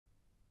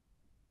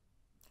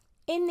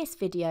In this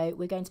video,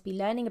 we're going to be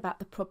learning about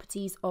the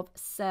properties of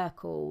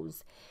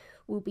circles.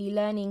 We'll be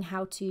learning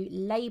how to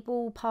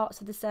label parts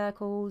of the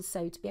circles,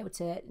 so to be able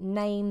to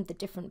name the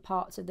different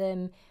parts of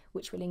them,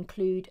 which will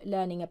include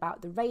learning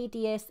about the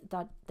radius,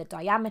 the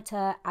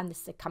diameter and the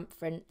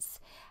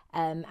circumference.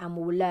 And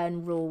we'll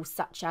learn rules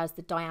such as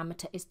the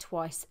diameter is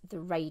twice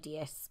the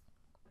radius.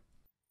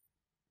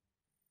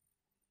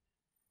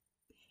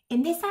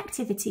 In this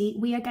activity,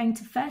 we are going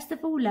to first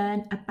of all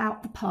learn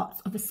about the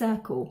parts of a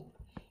circle.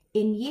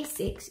 In Year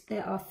 6,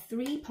 there are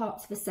 3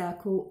 parts of a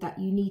circle that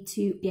you need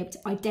to be able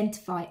to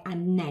identify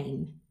and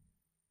name.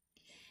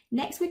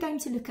 Next, we're going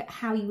to look at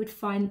how you would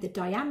find the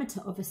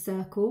diameter of a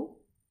circle,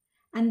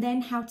 and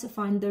then how to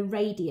find the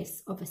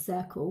radius of a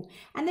circle.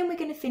 And then we're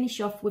going to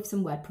finish off with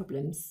some word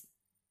problems.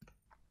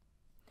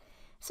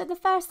 So the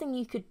first thing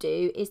you could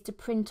do is to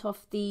print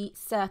off the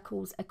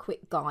Circles a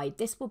Quick Guide.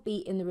 This will be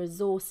in the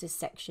resources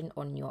section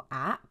on your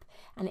app,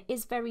 and it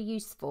is very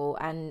useful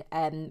and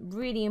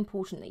really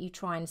important that you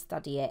try and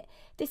study it.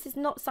 This is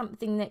not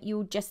something that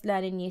you'll just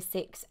learn in Year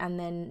 6 and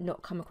then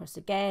not come across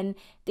again.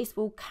 This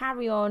will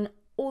carry on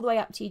all the way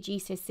up to your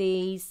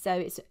GCSEs,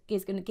 so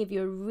it's going to give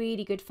you a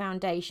really good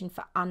foundation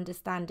for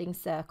understanding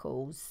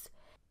circles.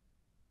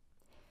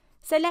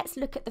 So let's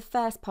look at the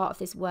first part of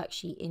this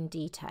worksheet in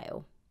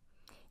detail.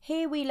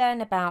 Here we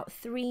learn about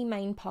 3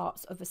 main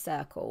parts of a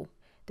circle: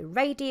 the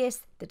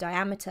radius, the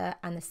diameter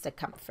and the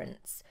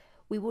circumference.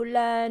 We will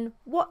learn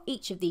what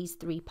each of these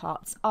 3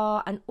 parts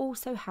are and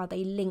also how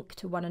they link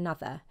to one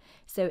another.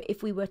 So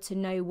if we were to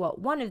know what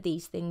one of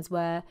these things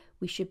were,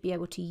 we should be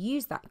able to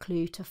use that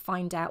clue to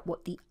find out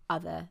what the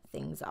other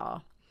things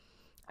are.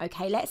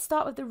 Okay, let's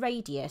start with the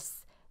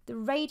radius. The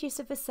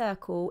radius of a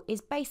circle is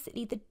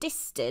basically the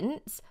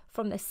distance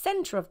from the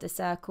centre of the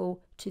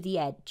circle to the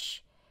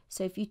edge.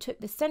 So if you took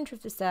the centre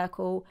of the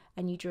circle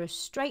and you drew a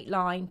straight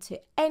line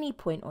to any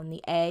point on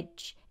the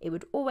edge, it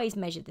would always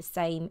measure the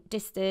same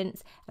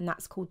distance, and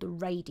that's called the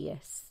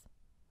radius.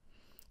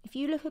 If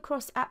you look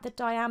across at the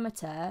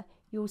diameter,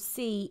 you'll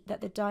see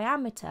that the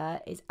diameter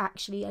is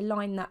actually a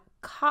line that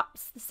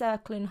cuts the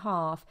circle in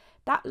half.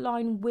 That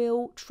line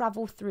will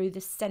travel through the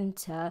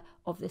centre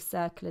of the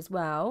circle as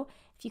well.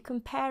 If you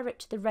compare it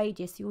to the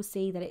radius, you'll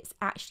see that it's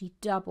actually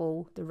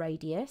double the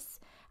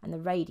radius, and the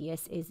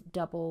radius is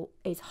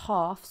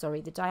half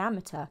the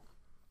diameter.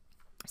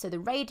 So the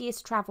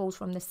radius travels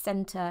from the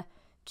centre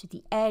to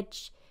the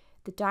edge.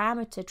 The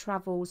diameter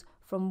travels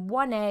from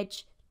one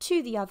edge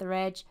to the other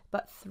edge,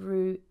 but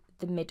through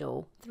the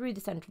middle, through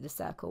the centre of the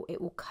circle.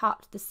 It will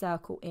cut the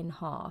circle in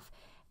half.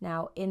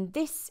 Now, in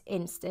this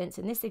instance,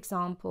 in this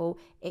example,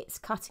 it's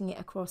cutting it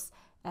across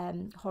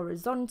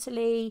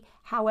horizontally.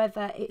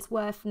 However, it's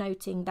worth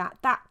noting that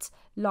that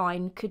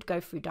line could go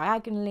through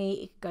diagonally,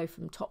 it could go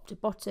from top to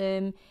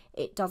bottom.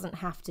 It doesn't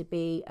have to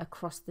be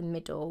across the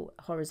middle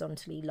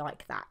horizontally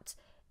like that.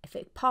 If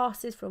it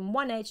passes from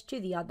one edge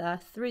to the other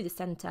through the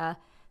centre,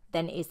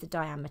 then it is the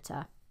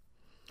diameter.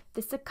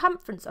 The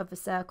circumference of a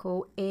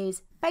circle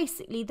is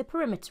basically the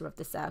perimeter of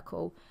the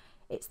circle.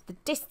 It's the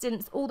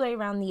distance all the way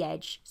around the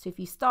edge. So if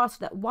you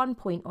started at one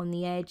point on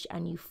the edge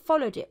and you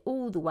followed it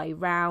all the way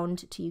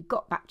round till you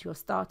got back to your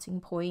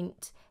starting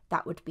point,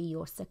 that would be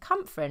your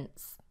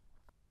circumference.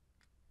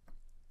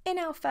 In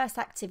our first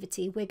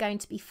activity, we're going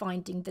to be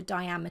finding the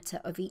diameter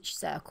of each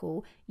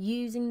circle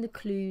using the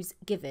clues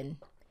given.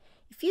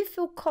 If you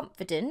feel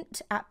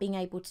confident at being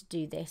able to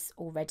do this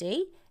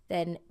already,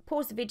 then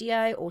pause the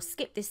video or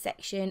skip this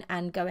section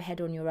and go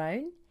ahead on your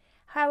own.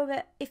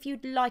 However, if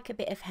you'd like a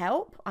bit of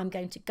help, I'm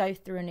going to go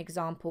through an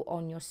example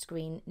on your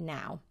screen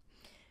now.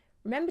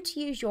 Remember to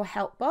use your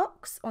help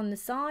box on the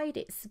side.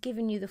 It's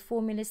given you the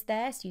formulas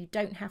there, so you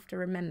don't have to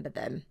remember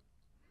them.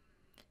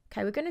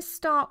 Okay, we're going to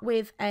start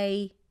with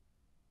a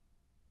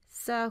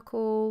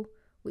circle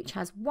which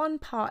has one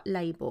part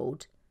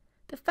labelled.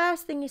 The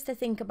first thing is to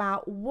think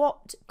about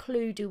what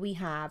clue do we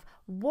have?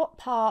 What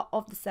part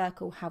of the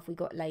circle have we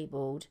got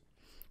labelled?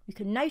 You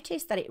can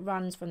notice that it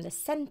runs from the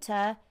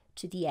centre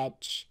to the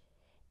edge.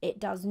 It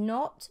does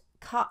not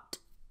cut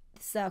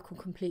the circle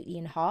completely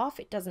in half.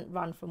 It doesn't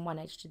run from one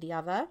edge to the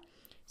other.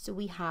 So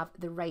we have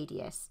the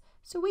radius.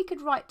 So we could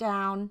write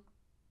down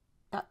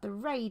that the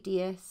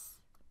radius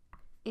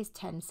is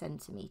 10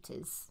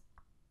 centimetres.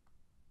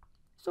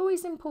 It's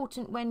always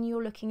important when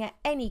you're looking at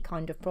any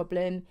kind of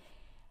problem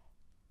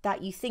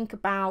that you think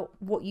about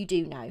what you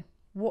do know.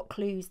 What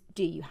clues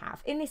do you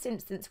have? In this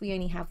instance, we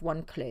only have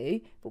one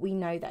clue, but we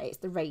know that it's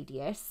the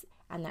radius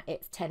and that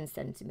it's 10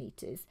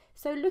 centimetres.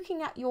 So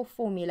looking at your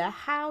formula,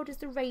 how does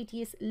the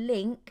radius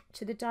link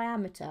to the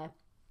diameter?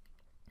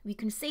 We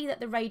can see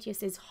that the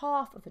radius is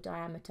half of the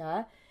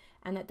diameter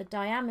and that the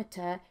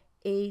diameter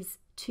is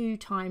 2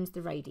 times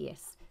the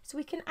radius. So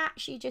we can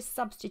actually just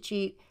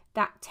substitute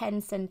that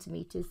 10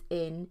 centimetres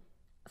in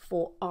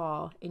for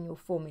R in your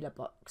formula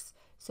box.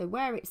 So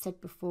where it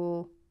said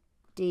before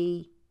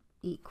D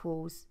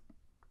equals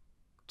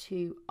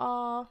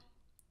 2R,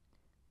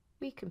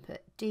 we can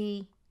put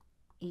D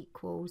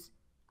equals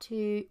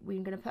 2.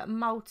 We're going to put a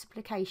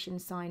multiplication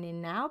sign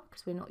in now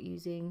because we're not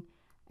using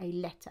a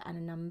letter and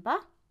a number.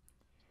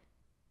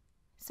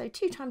 So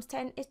 2 times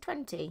 10 is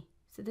 20.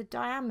 So the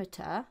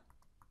diameter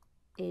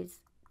is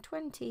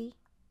 20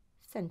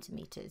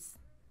 centimetres.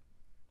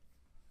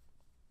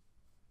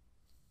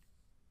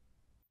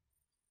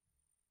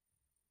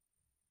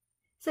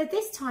 So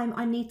this time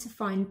I need to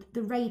find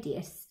the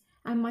radius,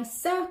 and my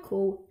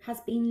circle has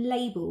been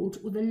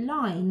labelled with a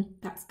line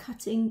that's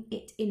cutting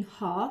it in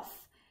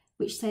half,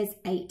 which says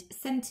 8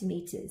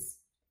 centimetres.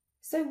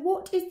 So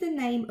what is the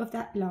name of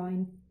that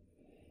line?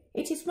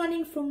 It is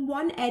running from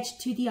one edge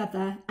to the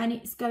other and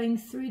it's going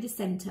through the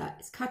centre.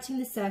 It's cutting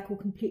the circle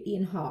completely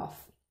in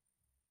half.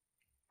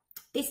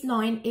 This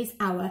line is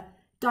our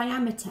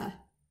diameter.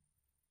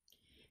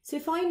 So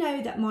if I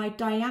know that my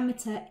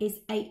diameter is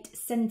 8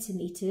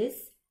 centimetres,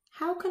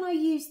 how can I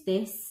use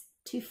this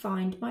to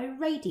find my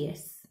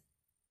radius?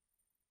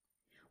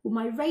 Well,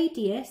 my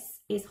radius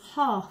is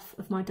half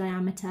of my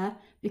diameter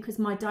because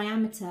my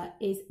diameter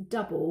is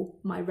double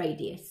my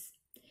radius.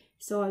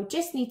 So I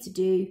just need to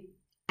do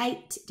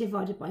 8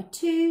 divided by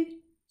 2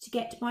 to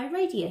get my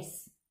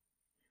radius,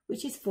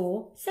 which is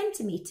 4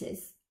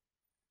 centimetres.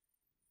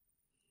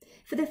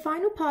 For the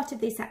final part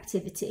of this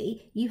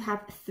activity, you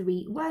have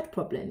 3 word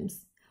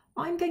problems.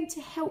 I'm going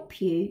to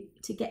help you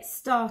to get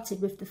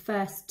started with the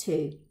first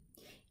 2.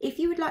 If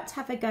you would like to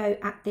have a go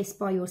at this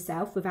by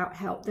yourself without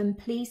help, then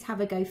please have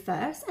a go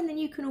first, and then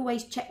you can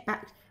always check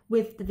back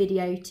with the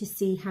video to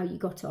see how you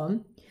got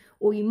on.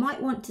 Or you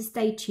might want to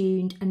stay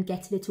tuned and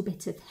get a little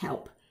bit of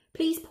help.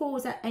 Please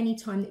pause at any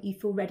time that you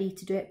feel ready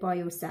to do it by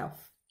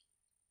yourself.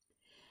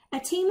 A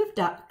team of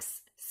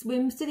ducks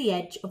swims to the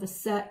edge of a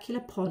circular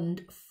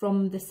pond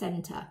from the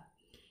centre.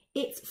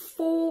 It's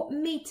 4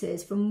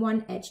 metres from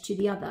one edge to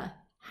the other.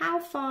 How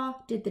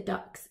far did the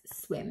ducks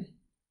swim?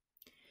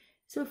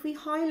 So if we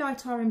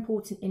highlight our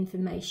important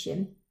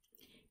information,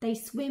 they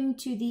swim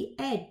to the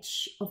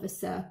edge of a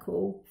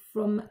circle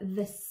from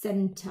the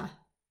centre.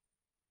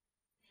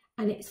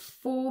 And it's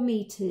 4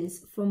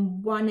 metres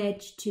from one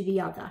edge to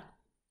the other.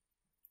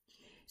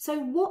 So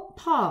what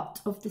part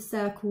of the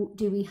circle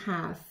do we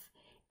have?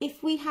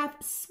 If we have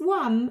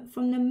swum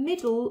from the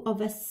middle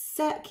of a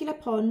circular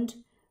pond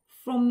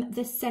from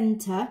the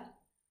centre,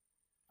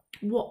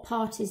 what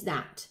part is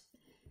that?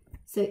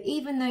 So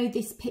even though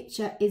this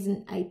picture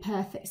isn't a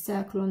perfect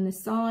circle on the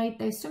side,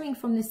 they're swimming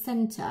from the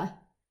centre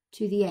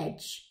to the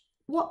edge.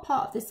 What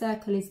part of the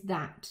circle is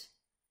that?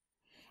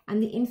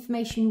 And the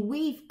information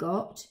we've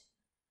got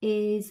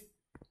is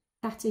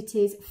that it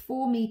is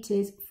 4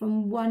 metres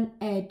from one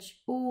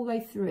edge all the way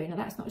through. Now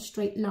that's not a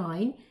straight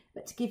line,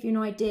 but to give you an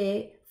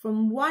idea,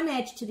 from one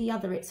edge to the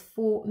other it's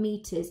 4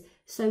 metres.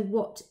 So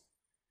what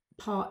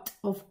part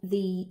of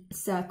the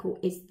circle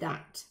is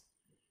that?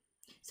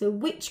 So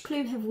which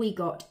clue have we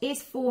got?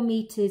 Is 4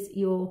 metres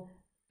your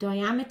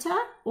diameter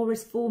or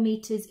is 4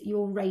 metres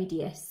your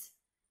radius?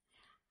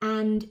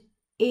 And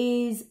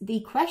is the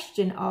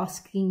question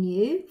asking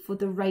you for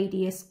the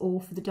radius or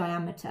for the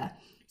diameter?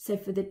 So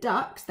for the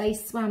ducks, they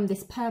swam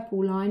this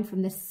purple line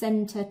from the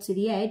centre to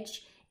the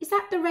edge. Is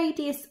that the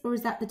radius or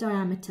is that the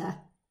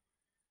diameter?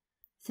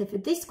 So for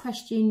this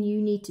question,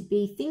 you need to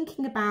be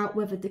thinking about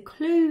whether the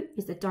clue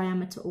is the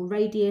diameter or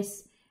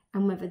radius,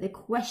 and whether the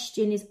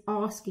question is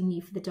asking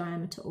you for the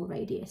diameter or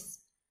radius.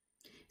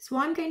 So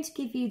I'm going to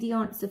give you the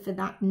answer for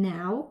that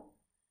now.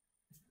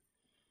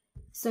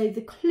 So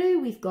the clue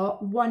we've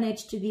got, one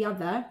edge to the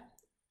other,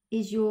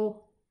 is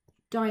your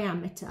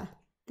diameter.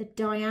 The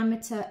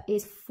diameter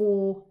is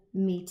 4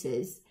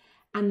 metres.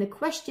 And the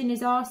question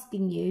is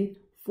asking you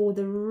for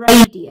the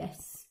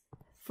radius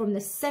from the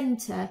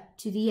centre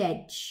to the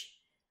edge.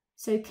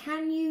 So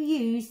can you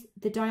use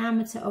the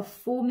diameter of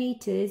 4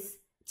 metres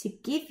to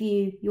give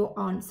you your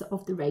answer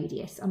of the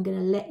radius? I'm going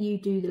to let you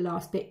do the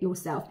last bit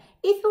yourself.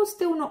 If you're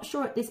still not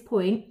sure at this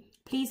point,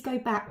 please go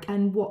back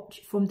and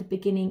watch from the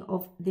beginning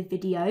of the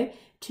video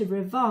to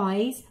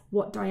revise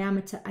what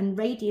diameter and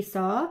radius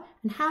are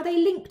and how they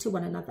link to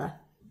one another.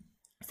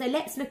 So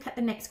let's look at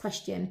the next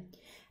question.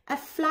 A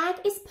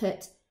flag is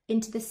put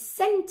into the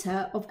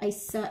centre of a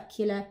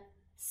circular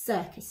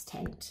circus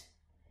tent.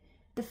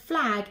 The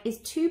flag is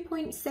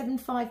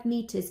 2.75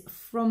 metres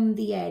from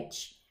the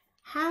edge.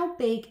 How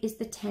big is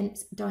the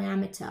tent's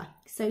diameter?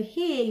 So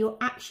here you're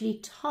actually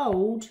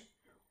told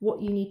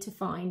what you need to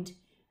find.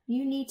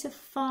 You need to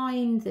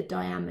find the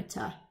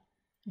diameter.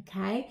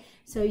 Okay,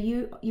 so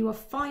you are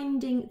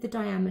finding the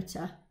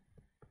diameter.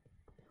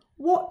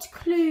 What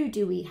clue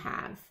do we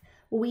have?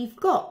 Well, we've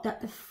got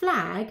that the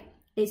flag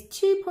is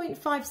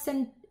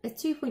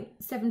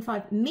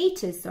 2.75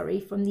 metres,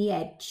 from the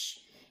edge.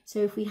 So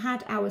if we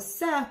had our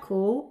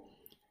circle,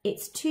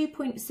 it's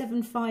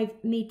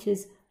 2.75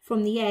 metres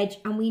from the edge,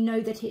 and we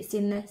know that it's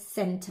in the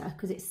centre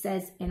because it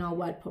says in our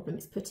word problem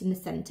it's put in the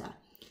centre.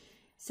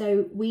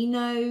 So we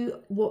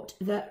know what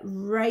the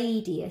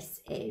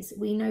radius is.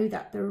 We know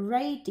that the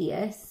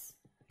radius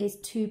is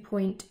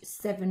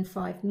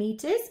 2.75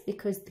 metres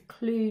because the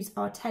clues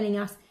are telling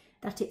us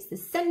that it's the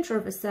centre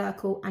of a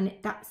circle and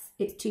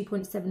it's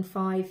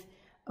 2.75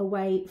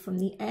 away from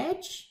the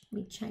edge.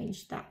 We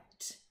change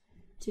that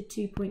to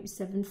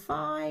 2.75.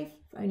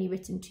 I've only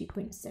written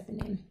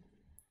 2.7 in.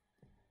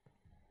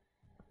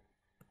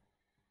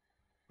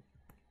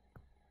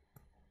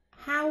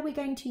 how are we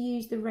going to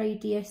use the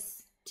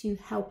radius to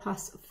help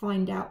us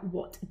find out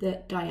what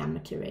the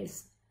diameter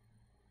is?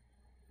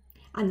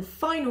 And the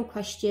final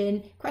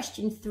question,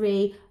 question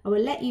 3, I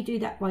will let you do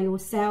that by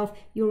yourself.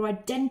 You're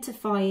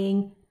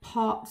identifying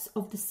parts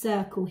of the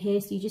circle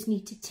here, so you just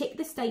need to tick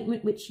the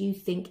statement which you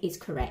think is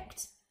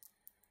correct.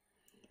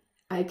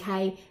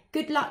 Okay,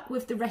 good luck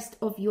with the rest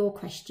of your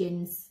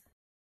questions.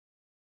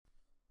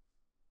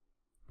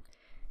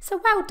 So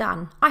well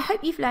done. I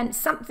hope you've learned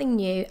something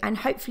new, and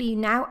hopefully you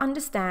now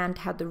understand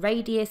how the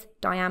radius,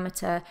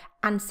 diameter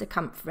and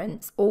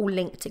circumference all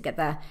link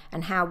together,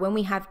 and how when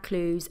we have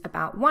clues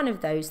about one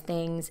of those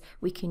things,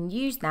 we can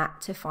use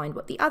that to find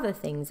what the other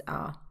things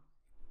are.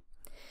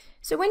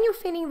 So when you're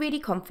feeling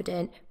really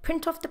confident,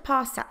 print off the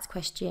past SATs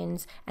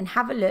questions and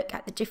have a look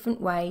at the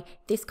different way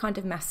this kind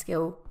of math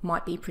skill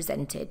might be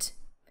presented.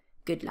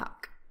 Good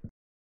luck.